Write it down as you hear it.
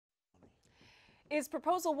Is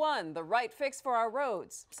Proposal 1 the right fix for our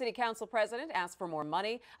roads? City Council President asked for more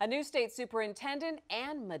money, a new state superintendent,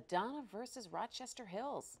 and Madonna versus Rochester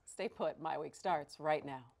Hills. Stay put. MiWeek starts right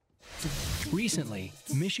now. Recently,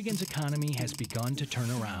 Michigan's economy has begun to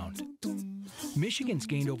turn around. Michigan's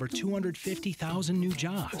gained over 250,000 new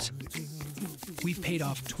jobs. We've paid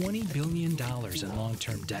off $20 billion in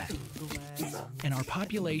long-term debt. And our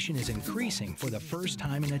population is increasing for the first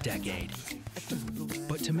time in a decade.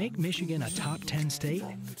 But to make Michigan a top 10 state,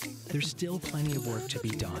 there's still plenty of work to be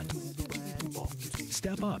done.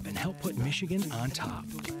 Step up and help put Michigan on top.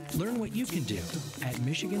 Learn what you can do at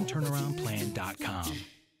MichiganTurnaroundPlan.com.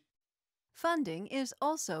 Funding is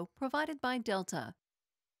also provided by Delta.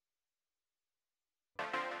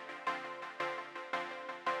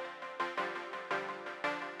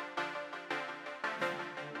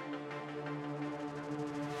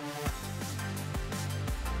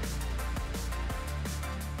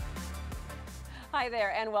 Hi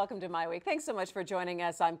there, and welcome to MiWeek. Thanks so much for joining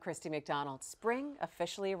us. I'm Christy McDonald. Spring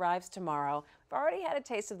officially arrives tomorrow. We've already had a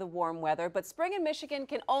taste of the warm weather, but spring in Michigan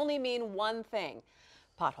can only mean one thing: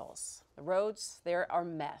 potholes. The roads, they're a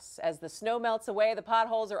mess. As the snow melts away, the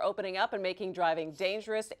potholes are opening up and making driving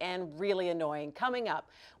dangerous and really annoying. Coming up,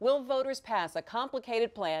 will voters pass a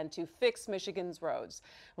complicated plan to fix Michigan's roads?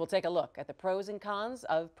 We'll take a look at the pros and cons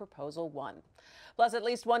of Proposal 1. Plus, at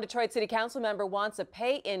least one Detroit City Council member wants a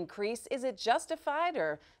pay increase. Is it justified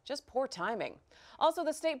or just poor timing? Also,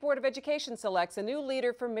 the State Board of Education selects a new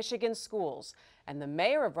leader for Michigan schools. And the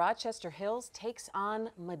mayor of Rochester Hills takes on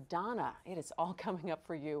Madonna. It is all coming up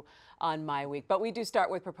for you on MiWeek. But we do start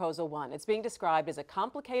with Proposal 1. It's being described as a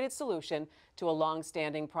complicated solution to a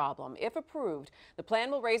long-standing problem. If approved, the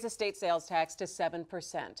plan will raise the state sales tax to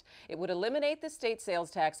 7%. It would eliminate the state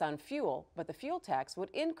sales tax on fuel, but the fuel tax would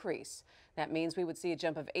increase. That means we would see a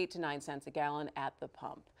jump of 8 to 9 cents a gallon at the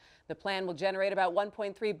pump. The plan will generate about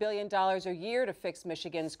 $1.3 billion a year to fix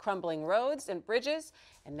Michigan's crumbling roads and bridges.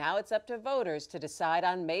 And now it's up to voters to decide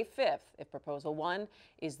on May 5th if Proposal 1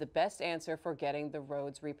 is the best answer for getting the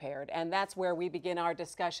roads repaired. And that's where we begin our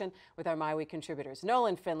discussion with our MiWeek contributors,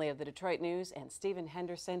 Nolan Finley of the Detroit News and Stephen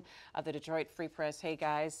Henderson of the Detroit Free Press. Hey,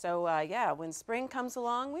 guys. So, yeah, when spring comes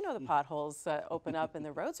along, we know the potholes open up and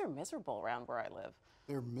the roads are miserable around where I live.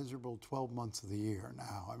 They're miserable 12 months of the year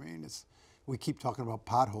now. I mean, we keep talking about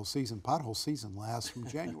pothole season. Pothole season lasts from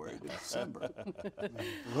January to December. I mean,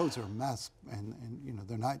 the roads are a mess, and you know,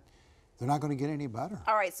 they're not going to get any better.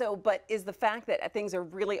 All right, so, but is the fact that things are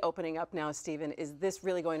really opening up now, Stephen, is this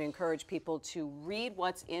really going to encourage people to read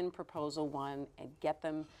what's in Proposal 1 and get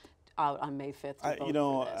them out on May 5th? You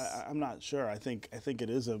know, I'm not sure. I think it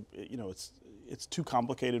is it's too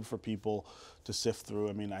complicated for people to sift through.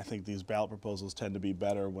 I mean, I think these ballot proposals tend to be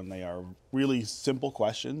better when they are really simple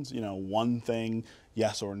questions. You know, one thing,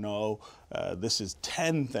 yes or no. This is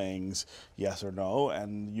 10 things, yes or no,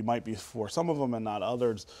 and you might be for some of them and not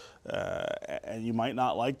others. And you might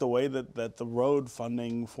not like the way that the road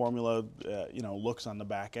funding formula, looks on the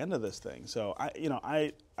back end of this thing. So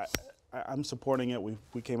I'm supporting it. We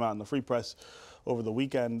came out in the Free Press over the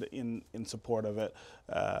weekend in support of it.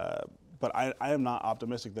 But I am not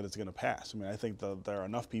optimistic that it's going to pass. I mean, I think that there are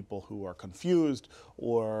enough people who are confused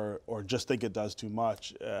or just think it does too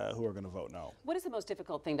much who are going to vote no. What is the most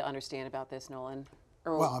difficult thing to understand about this, Nolan?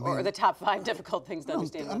 Or the top 5 difficult things to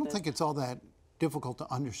understand about this? I don't think it's all that difficult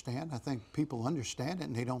to understand. I think people understand it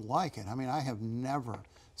and they don't like it. I mean, I have never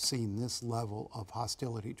seen this level of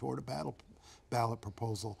hostility toward a ballot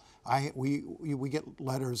proposal. We get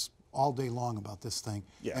letters all day long about this thing,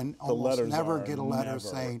 and almost never get a letter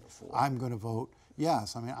saying I'm going to vote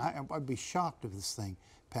yes. I mean, I'd be shocked if this thing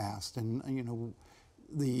passed. And you know,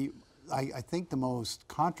 I think the most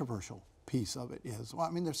controversial piece of it is, well,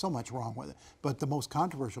 I mean, there's so much wrong with it, but the most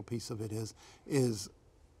controversial piece of it is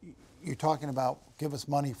you're talking about give us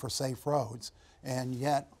money for safe roads, and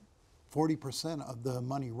yet 40% of the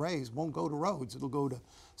money raised won't go to roads. It'll go to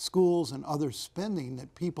schools and other spending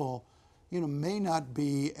that people, may not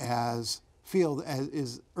be is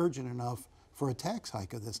urgent enough for a tax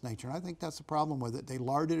hike of this nature. And I think that's the problem with it. They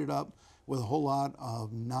larded it up with a whole lot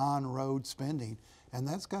of non-road spending, and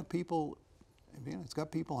that's got people, it's got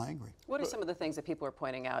people angry. What are some of the things that people are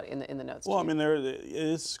pointing out in the notes? Well, I mean, there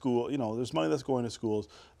is school. There's money that's going to schools.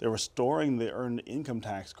 They're restoring the earned income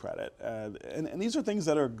tax credit, and these are things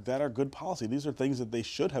that are good policy. These are things that they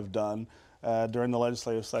should have done during the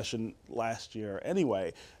legislative session last year.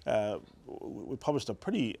 Anyway, we published a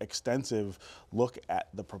pretty extensive look at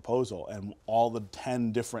the proposal and all the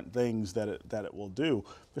 10 different things that it will do.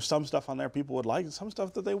 There's some stuff on there people would like, some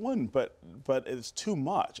stuff that they wouldn't, but it's too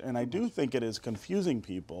much. And I do think it is confusing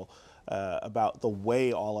people about the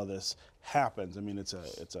way all of this happens. I mean, it's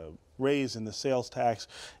a raise in the sales tax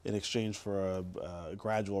in exchange for a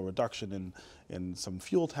gradual reduction in some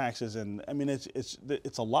fuel taxes, and I mean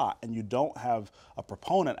it's a lot, and you don't have a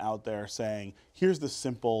proponent out there saying here's the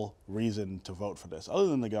simple reason to vote for this, other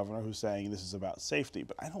than the governor who's saying this is about safety.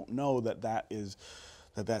 But I don't know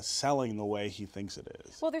that's selling the way he thinks it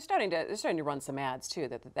is. Well, they're starting to run some ads too.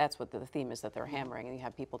 That's what the theme is that they're hammering, and you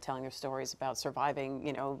have people telling their stories about surviving,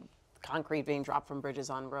 you know, concrete being dropped from bridges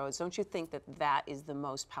on roads. Don't you think that is the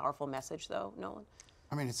most powerful message, though, Nolan?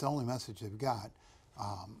 I mean, it's the only message they've got.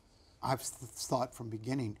 I've thought from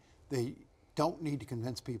beginning they don't need to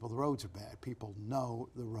convince people the roads are bad. People know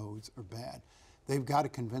the roads are bad. They've got to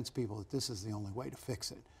convince people that this is the only way to fix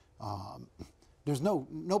it.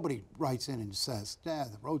 Nobody writes in and says,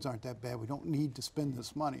 the roads aren't that bad, we don't need to spend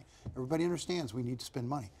this money. Everybody understands we need to spend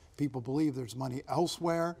money. People believe there's money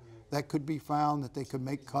elsewhere that could be found, that they could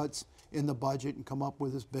make cuts in the budget and come up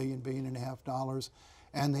with this $1.5 billion.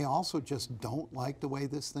 And they also just don't like the way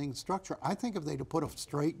this thing's structured. I think if they'd have put a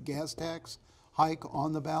straight gas tax hike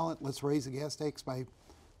on the ballot, let's raise the gas tax by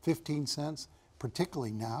 15 cents,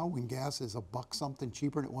 particularly now when gas is $1 something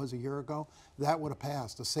cheaper than it was a year ago, that would have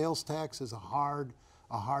passed. The sales tax is a hard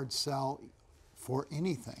sell for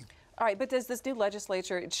anything. All right, but does this new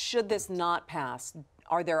legislature, should this not pass,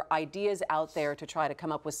 are there ideas out there to try to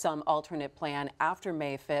come up with some alternate plan after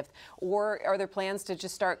May 5th, or are there plans to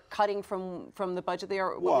just start cutting from the budget we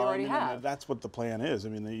already have? That's what the plan is. I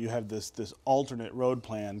mean, you have this alternate road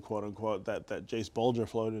plan, quote unquote, that Jace Bolger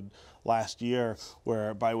floated last year,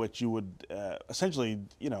 by which you would essentially,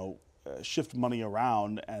 shift money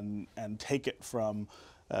around and take it from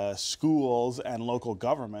schools and local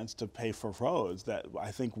governments to pay for roads. That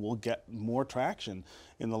I think will get more traction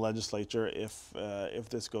in the legislature if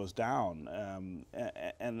this goes down,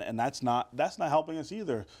 and that's not helping us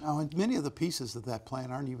either. Now, and many of the pieces of that plan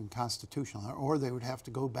aren't even constitutional, or they would have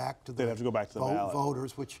to go back to the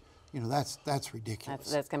voters, which that's ridiculous.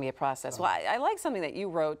 That's going to be a process. Well, I like something that you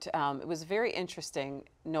wrote. It was very interesting,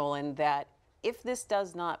 Nolan, that if this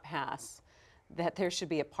does not pass, that there should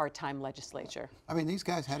be a part-time legislature. I mean, these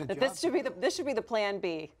guys had a job. This should be the plan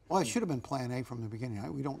B. Well, it should have been plan A from the beginning.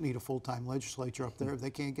 We don't need a full-time legislature up there if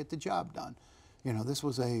they can't get the job done. This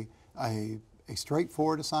was a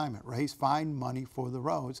straightforward assignment: find money for the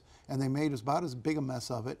roads, and they made about as big a mess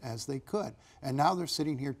of it as they could. And now they're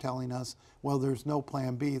sitting here telling us, well, there's no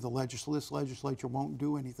plan B. This legislature won't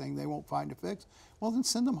do anything. They won't find a fix. Well, then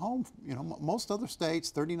send them home. Most other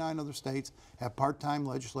states, 39 other states, have part-time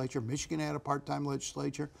legislature. Michigan had a part-time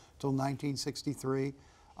legislature until 1963.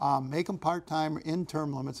 Make them part-time in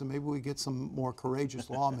term limits, and maybe we get some more courageous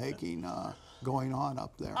lawmaking going on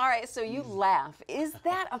up there. All right, so you laugh. Is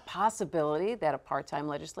that a possibility that a part-time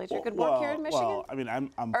legislature could work here in Michigan? Well, I mean,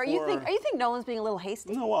 I'm or you think Nolan's being a little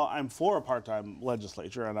hasty? No, well, I'm for a part-time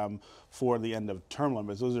legislature, and I'm for the end of term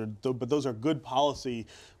limits. But those are good policy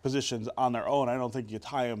positions on their own. I don't think you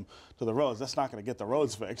tie them to the roads. That's not going to get the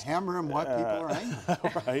roads fixed. Hammer them what people are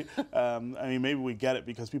angry. Right. I mean, maybe we get it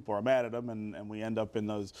because people are mad at them, and we end up in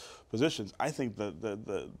those positions. I think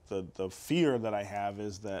the fear that I have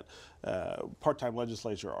is that part-time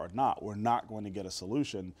legislature or not, we're not going to get a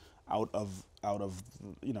solution out of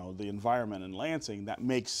the environment in Lansing that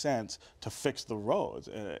makes sense to fix the roads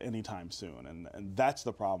anytime soon, and that's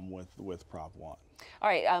the problem with Prop 1. All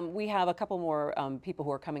right, we have a couple more people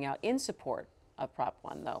who are coming out in support of Prop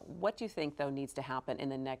 1, though. What do you think, though, needs to happen in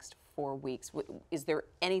the next 4 weeks? Is there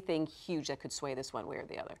anything huge that could sway this one way or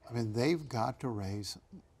the other? I mean, they've got to raise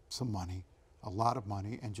some money, a lot of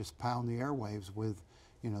money, and just pound the airwaves with,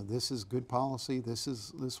 this is good policy, this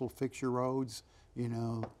will fix your roads,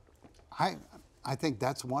 I think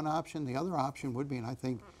that's one option. The other option would be, and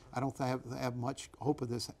I don't have much hope of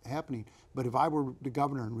this happening, but if I were the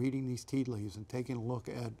governor and reading these tea leaves and taking a look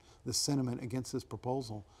at the sentiment against this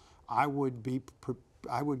proposal, I would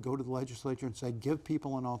go to the legislature and say, give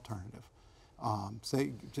people an alternative.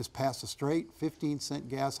 Say, just pass a straight 15-cent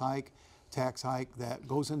gas hike, tax hike that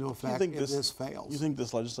goes into effect if this fails. You think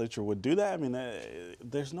this legislature would do that? I mean,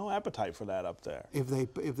 there's no appetite for that up there. If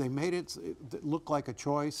they made it look like a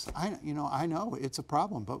choice, I know it's a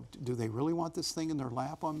problem, but do they really want this thing in their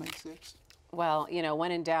lap on May 6th? Well,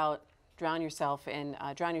 when in doubt, drown your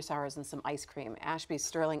sorrows in some ice cream. Ashby's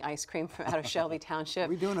Sterling ice cream from out of Shelby Township. Are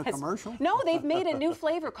we doing a commercial? No, they've made a new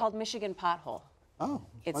flavor called Michigan Pothole. Oh,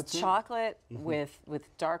 it's chocolate with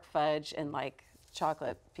dark fudge and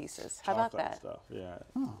chocolate pieces. How about that? Stuff, yeah.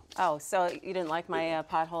 Oh, so you didn't like my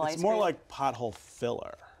pothole ice cream? It's more like pothole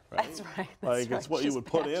filler, right? That's right. It's what you would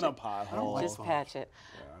put in a pothole. Just patch it.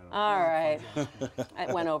 Yeah, All right.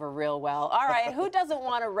 It went over real well. All right. Who doesn't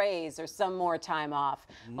want a raise or some more time off?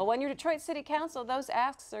 Well, when you're Detroit City Council, those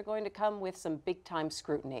asks are going to come with some big-time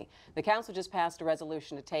scrutiny. The council just passed a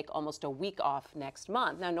resolution to take almost a week off next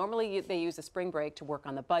month. Now, normally they use a spring break to work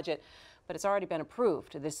on the budget, but it's already been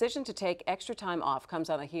approved. The decision to take extra time off comes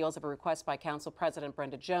on the heels of a request by Council President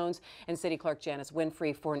Brenda Jones and City Clerk Janice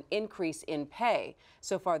Winfrey for an increase in pay.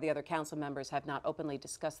 So far, the other council members have not openly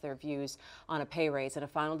discussed their views on a pay raise, and a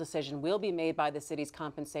final decision will be made by the city's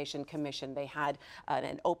Compensation Commission. They had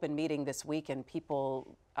an open meeting this week, and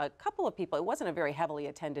a couple of people, it wasn't a very heavily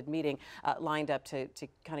attended meeting, lined up to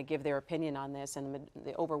kind of give their opinion on this, and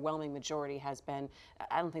the overwhelming majority has been,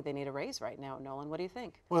 I don't think they need a raise right now. Nolan, what do you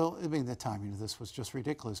think? Well, I mean, the timing of this was just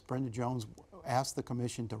ridiculous. Brenda Jones asked the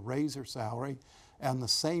commission to raise her salary, and the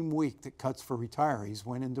same week that cuts for retirees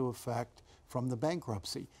went into effect from the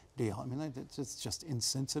bankruptcy deal. I mean, it's just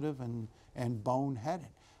insensitive and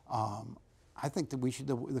boneheaded. I think that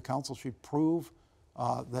the council should prove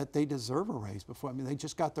that they deserve a raise before. I mean, they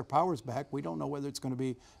just got their powers back. We don't know whether it's going to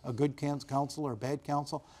be a good council or a bad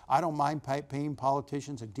council. I don't mind paying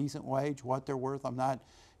politicians a decent wage, what they're worth. I'm not,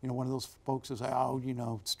 one of those folks who say,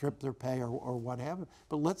 oh, strip their pay or whatever.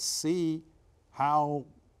 But let's see how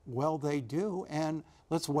well they do, and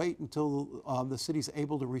let's wait until the city's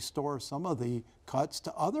able to restore some of the cuts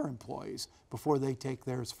to other employees before they take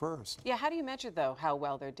theirs first. Yeah, how do you measure, though, how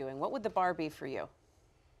well they're doing? What would the bar be for you?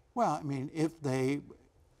 Well, I mean, if they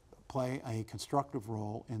play a constructive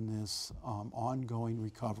role in this ongoing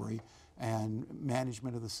recovery and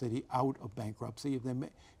management of the city out of bankruptcy,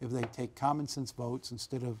 if they take common sense votes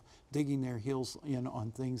instead of digging their heels in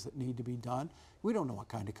on things that need to be done, we don't know what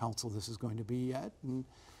kind of council this is going to be yet. And,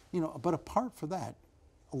 but apart from that,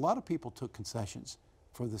 a lot of people took concessions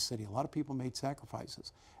for the city. A lot of people made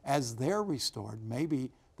sacrifices. As they're restored, maybe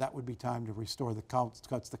that would be time to restore the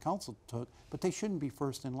cuts the council took, but they shouldn't be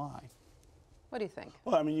first in line. What do you think?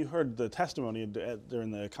 Well, I mean, you heard the testimony during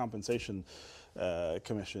the Compensation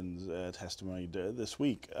Commission's testimony this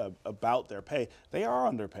week about their pay. They are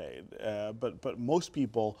underpaid, but most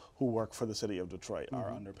people who work for the city of Detroit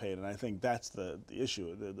are underpaid, and I think that's the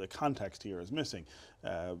issue. The context here is missing.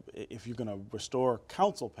 If you're going to restore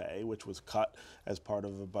council pay, which was cut as part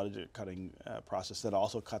of a budget cutting process that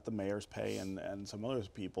also cut the mayor's pay and some other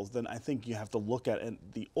people's, then I think you have to look at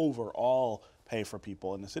the overall pay for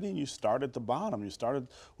people in the city, and you start at the bottom. You started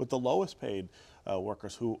with the lowest paid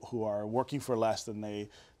workers who are working for less than they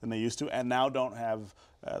used to, and now don't have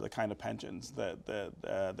the kind of pensions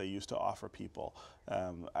that they used to offer people.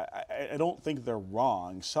 I don't think they're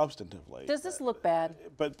wrong substantively. Does this look bad?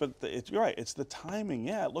 But you're right. It's the timing.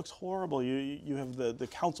 Yeah, it looks horrible. You have the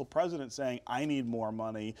council president saying, "I need more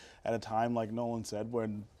money," at a time, like Nolan said,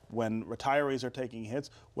 when retirees are taking hits,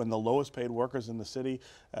 when the lowest paid workers in the city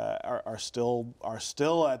are still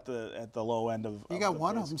at the low end of. You got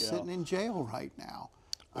one of them sitting in jail right now.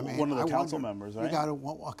 I mean, one of the council members, right? You got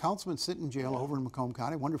a councilman sitting in jail over in Macomb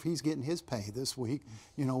County. I wonder if he's getting his pay this week,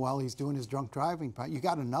 while he's doing his drunk driving. You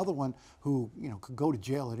got another one who, could go to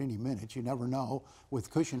jail at any minute. You never know with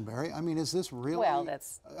Cushenberry. I mean, is this really? Well,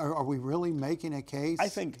 that's. Are we really making a case?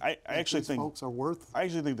 I actually think folks are worth. I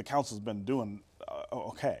actually think the council's been doing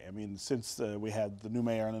okay. I mean, since we had the new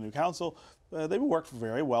mayor and the new council, they've worked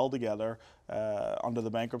very well together under the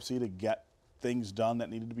bankruptcy to get things done that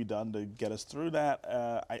needed to be done to get us through that.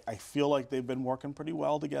 I feel like they've been working pretty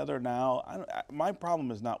well together now. My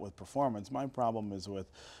problem is not with performance. My problem is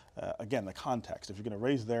with, again, the context. If you're going to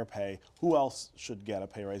raise their pay, who else should get a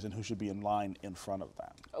pay raise and who should be in line in front of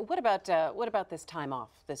them? What about this time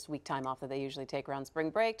off, this week time off that they usually take around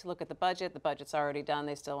spring break to look at the budget? The budget's already done.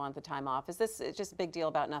 They still want the time off. Is this just a big deal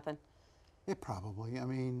about nothing? It probably. I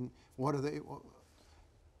mean, what are they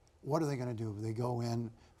going to do? They go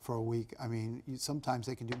in for a week. I mean, sometimes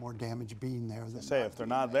they can do more damage being there than if they're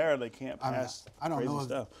not there, they can't pass. I don't crazy know.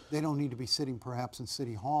 Stuff. They don't need to be sitting perhaps in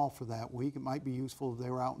City Hall for that week. It might be useful if they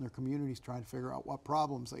were out in their communities trying to figure out what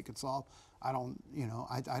problems they could solve. I don't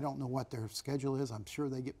know what their schedule is. I'm sure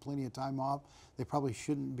they get plenty of time off. They probably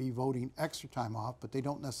shouldn't be voting extra time off, but they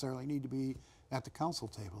don't necessarily need to be at the council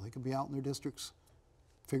table. They could be out in their districts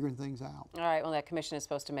figuring things out. All right, well, that commission is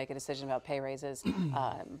supposed to make a decision about pay raises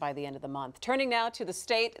by the end of the month. Turning now to the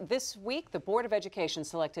state, this week, the Board of Education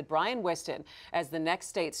selected Brian Whiston as the next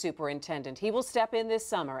state superintendent. He will step in this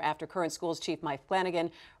summer after current schools chief Mike Flanagan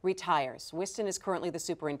retires. Whiston is currently the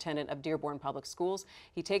superintendent of Dearborn Public Schools.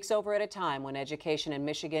 He takes over at a time when education in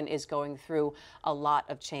Michigan is going through a lot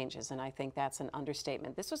of changes, and I think that's an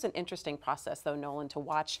understatement. This was an interesting process, though, Nolan, to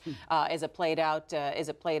watch as it played out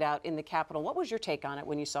in the Capitol. What was your take on it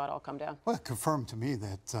when you saw it all come down? Well, it confirmed to me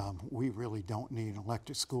that we really don't need an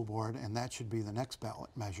elected school board, and that should be the next ballot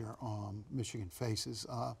measure Michigan faces.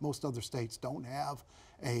 Most other states don't have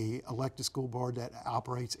a elected school board that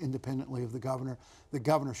operates independently of the governor. The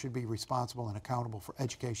governor should be responsible and accountable for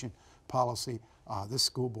education policy. This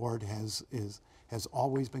school board has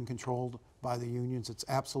always been controlled by the unions. It's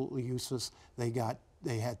absolutely useless. They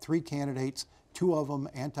had 3 candidates, 2 of them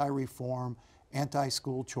anti-reform,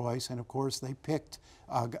 anti-school choice, and of course they picked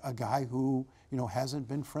a guy who hasn't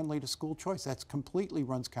been friendly to school choice. That's completely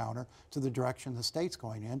runs counter to the direction the state's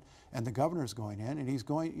going in and the governor's going in, and he's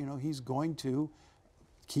going to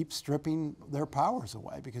keep stripping their powers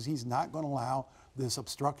away because he's not going to allow this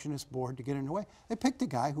obstructionist board to get in the way. They picked a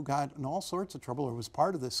guy who got in all sorts of trouble or was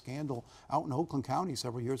part of this scandal out in Oakland County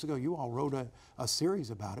several years ago. You all wrote a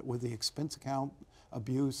series about it with the expense account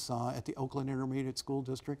abuse at the Oakland Intermediate School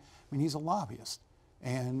District. I mean, he's a lobbyist,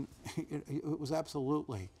 and it was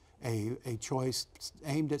absolutely a choice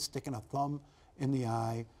aimed at sticking a thumb in the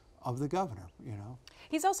eye of the governor,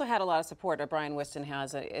 He's also had a lot of support. Brian Whiston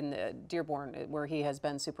has in Dearborn, where he has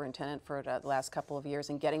been superintendent for the last couple of years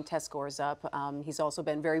and getting test scores up. He's also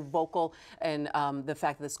been very vocal in the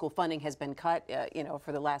fact that the school funding has been cut,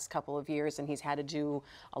 for the last couple of years, and he's had to do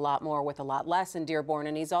a lot more with a lot less in Dearborn.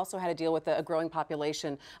 And he's also had to deal with a growing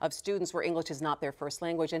population of students where English is not their first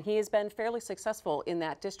language, and he has been fairly successful in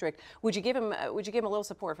that district. Would you give him a little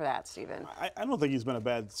support for that, Stephen? I don't think he's been a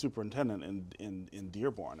bad superintendent in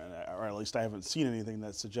Dearborn, or at least I haven't seen anything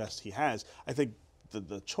that suggests he has. I think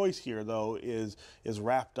the choice here, though, is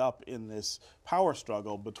wrapped up in this power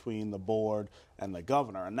struggle between the board and the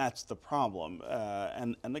governor, and that's the problem.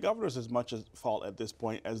 And the governor's as much at fault at this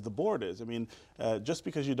point as the board is. I mean, just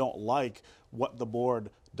because you don't like what the board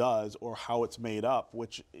does or how it's made up,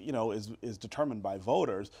 which is determined by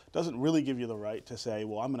voters, doesn't really give you the right to say,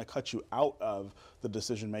 well, I'm going to cut you out of the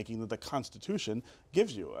decision making that the Constitution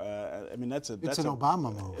gives you. I mean, that's an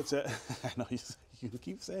Obama move. I know you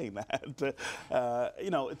keep saying that.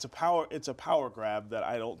 It's a power grab that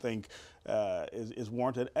I don't think is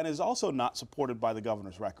warranted, and is also not supported by the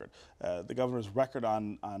governor's record. The governor's record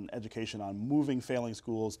on education, on moving failing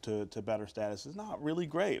schools to better status, is not really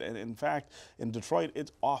great. And in fact, in Detroit,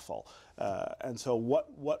 it's awful. And so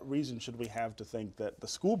what reason should we have to think that the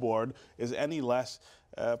school board is any less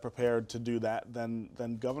prepared to do that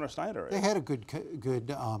than Governor Snyder is? They had a good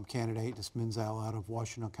candidate. This Menzel out of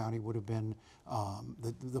Washington County would have been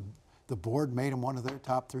the board made him one of their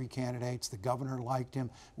top 3 candidates. The governor liked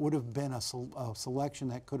him. Would have been a selection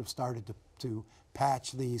that could have started to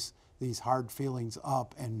patch these hard feelings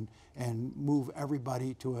up and move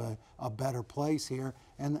everybody to a better place here.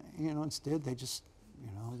 And instead they just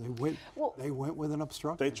they went with an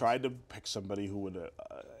obstruction. They tried to pick somebody who would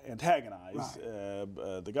antagonize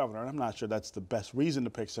the governor, and I'm not sure that's the best reason to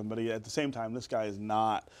pick somebody. At the same time, this guy is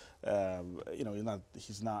not,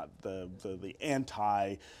 he's not the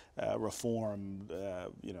anti-reform,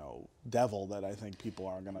 devil that I think people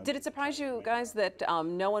are going to. Did it surprise you guys that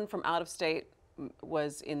no one from out of state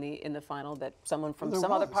was in the final, that someone from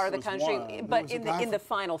some other part of the country, but in the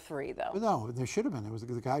final 3 though? No, there should have been. There was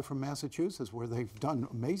the guy from Massachusetts, where they've done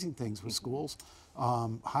amazing things with schools.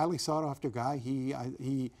 Highly sought after guy.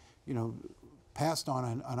 He passed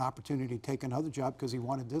on an opportunity to take another job because he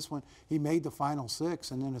wanted this one. He made the final 6,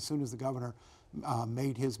 and then as soon as the governor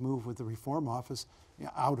made his move with the reform office,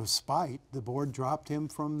 out of spite, the board dropped him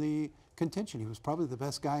from the contention. He was probably the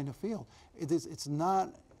best guy in the field. It's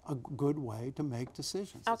not a good way to make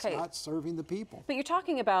decisions. Okay. It's not serving the people. But you're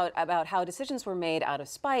talking about how decisions were made out of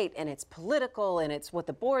spite, and it's political, and it's what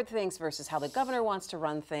the board thinks versus how the governor wants to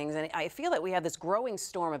run things. And I feel that we have this growing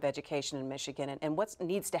storm of education in Michigan, and what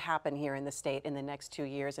needs to happen here in the state in the next 2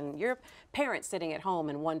 years. And you're a parent sitting at home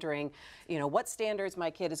and wondering, what standards my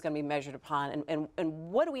kid is going to be measured upon, and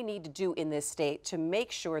what do we need to do in this state to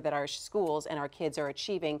make sure that our schools and our kids are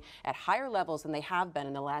achieving at higher levels than they have been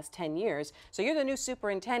in the last 10 years. So you're the new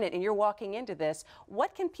superintendent, and you're walking into this.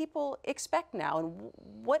 What can people expect now, and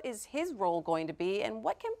what is his role going to be, and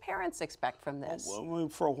what can parents expect from this? Well,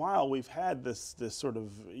 for a while, we've had this sort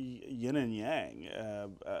of yin and yang.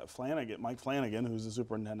 Mike Flanagan, who's the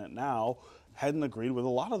superintendent now, hadn't agreed with a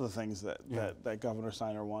lot of the things that Governor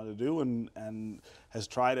Snyder wanted to do, and has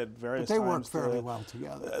tried at various times. But they work fairly well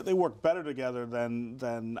together. They work better together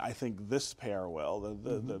than I think this pair will,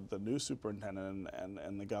 the new superintendent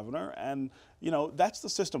and the governor. And that's the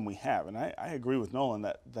system we have. And I agree with Nolan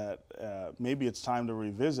that maybe it's time to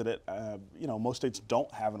revisit it. Most states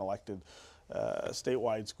don't have an elected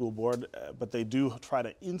statewide school board, but they do try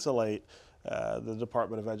to insulate the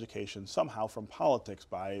Department of Education somehow from politics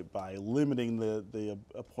by limiting the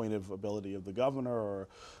appointive ability of the governor or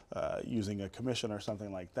using a commission or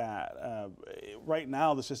something like that. Right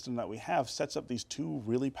now, the system that we have sets up these two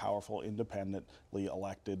really powerful, independently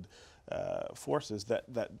elected forces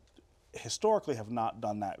that historically have not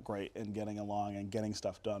done that great in getting along and getting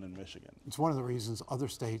stuff done in Michigan. It's one of the reasons other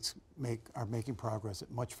states are making progress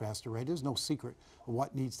at much faster rate. There's no secret of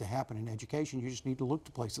what needs to happen in education. You just need to look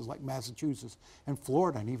to places like Massachusetts and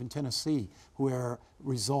Florida and even Tennessee, where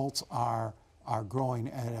results are growing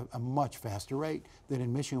at a much faster rate than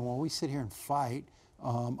in Michigan. While we sit here and fight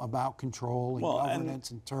about control and governance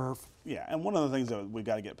and turf. Yeah, and one of the things that we've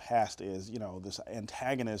got to get past is, this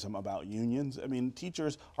antagonism about unions. I mean,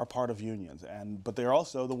 teachers are part of unions, but they're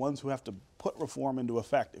also the ones who have to put reform into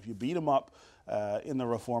effect. If you beat them up in the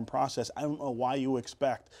reform process, I don't know why you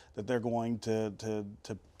expect that they're going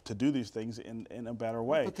to do these things in a better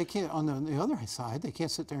way. But they can't, on the other side, they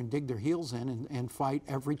can't sit there and dig their heels in and fight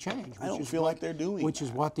every change. I don't feel like they're doing Which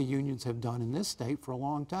is what the unions have done in this state for a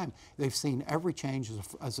long time. They've seen every change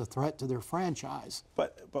as a threat to their franchise.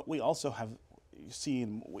 But we also have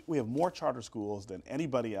seen, we have more charter schools than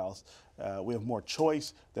anybody else. We have more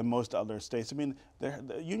choice than most other states. I mean,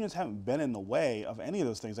 the unions haven't been in the way of any of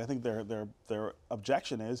those things. I think their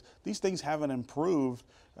objection is these things haven't improved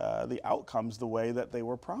the outcomes the way that they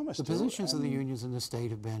were promised. The positions of the unions in this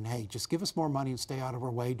state have been, hey, just give us more money and stay out of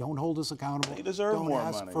our way. Don't hold us accountable. They deserve more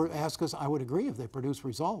money. Ask us. I would agree if they produce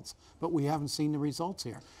results, but we haven't seen the results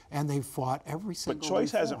here. And they've fought every single. But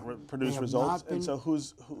choice hasn't produced results, and so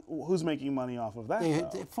who's making money off of that?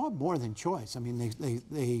 They fought more than choice. I mean,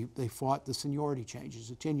 they fought the seniority changes,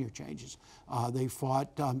 the tenure changes. They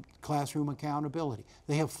fought classroom accountability.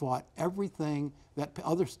 They have fought everything that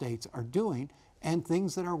other states are doing and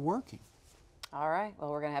things that are working. All right, well,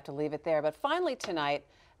 we're going to have to leave it there. But finally tonight,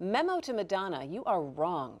 memo to Madonna, you are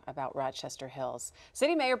wrong about Rochester Hills.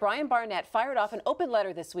 City Mayor Brian Barnett fired off an open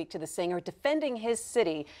letter this week to the singer defending his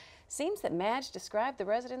city. Seems that Madge described the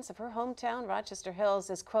residents of her hometown, Rochester Hills,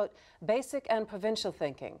 as, quote, basic and provincial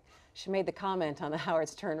thinking. She made the comment on the Howard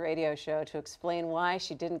Stern radio show to explain why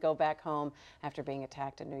she didn't go back home after being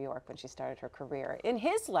attacked in New York when she started her career. In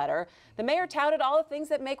his letter, the mayor touted all the things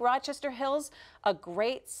that make Rochester Hills a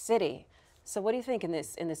great city. So what do you think in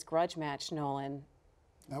this grudge match, Nolan?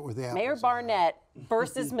 That where the apples Mayor Barnett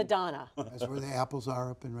versus Madonna. That's where the apples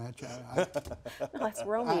are up in Rochester. No, that's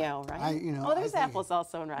Romeo, right? There's apples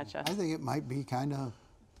also in Rochester. I think it might be kind of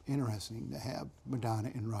interesting to have Madonna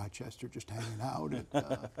in Rochester just hanging out.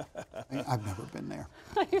 I've never been there.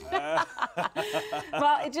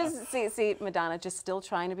 Well, it just see Madonna just still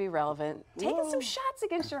trying to be relevant, taking some shots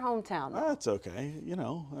against your hometown. That's okay,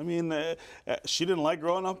 I mean, she didn't like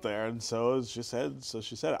growing up there, and so she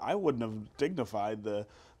said I wouldn't have dignified the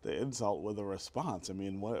insult with a response. I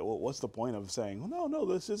mean, what's the point of saying, well, no,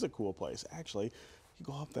 this is a cool place? Actually, you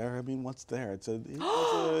go up there. I mean, what's there? It's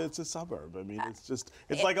a suburb. I mean,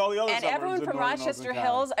 it's like all the other suburbs. And everyone from Rochester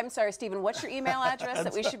Hills. I'm sorry, Stephen. What's your email address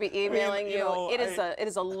that we should be emailing you? It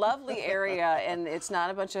is a lovely area, and it's not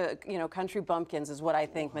a bunch of country bumpkins, is what I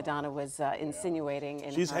think Madonna was insinuating.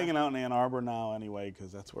 She's hanging out in Ann Arbor now anyway,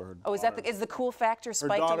 because that's where her. Oh, is the cool factor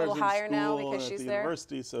spiked a little higher now because she's there?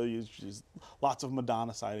 University, so she's lots of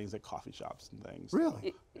Madonna sightings at coffee shops and things.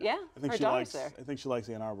 Really? Yeah. Her daughter's there. I think she likes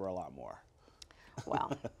Ann Arbor a lot more.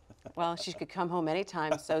 Well, she could come home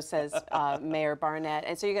anytime, so says Mayor Barnett.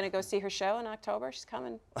 And so you're going to go see her show in October? She's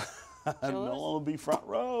coming. No, I'll be front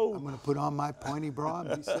row. I'm going to put on my pointy bra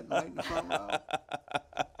and be sitting right in the front row.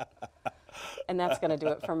 And that's going to do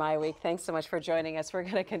it for MiWeek. Thanks so much for joining us. We're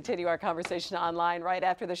going to continue our conversation online right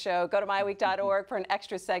after the show. Go to MiWeek.org for an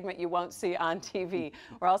extra segment you won't see on TV.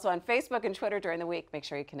 We're also on Facebook and Twitter during the week. Make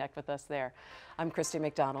sure you connect with us there. I'm Christy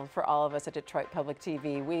McDonald. For all of us at Detroit Public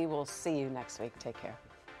TV, we will see you next week. Take care.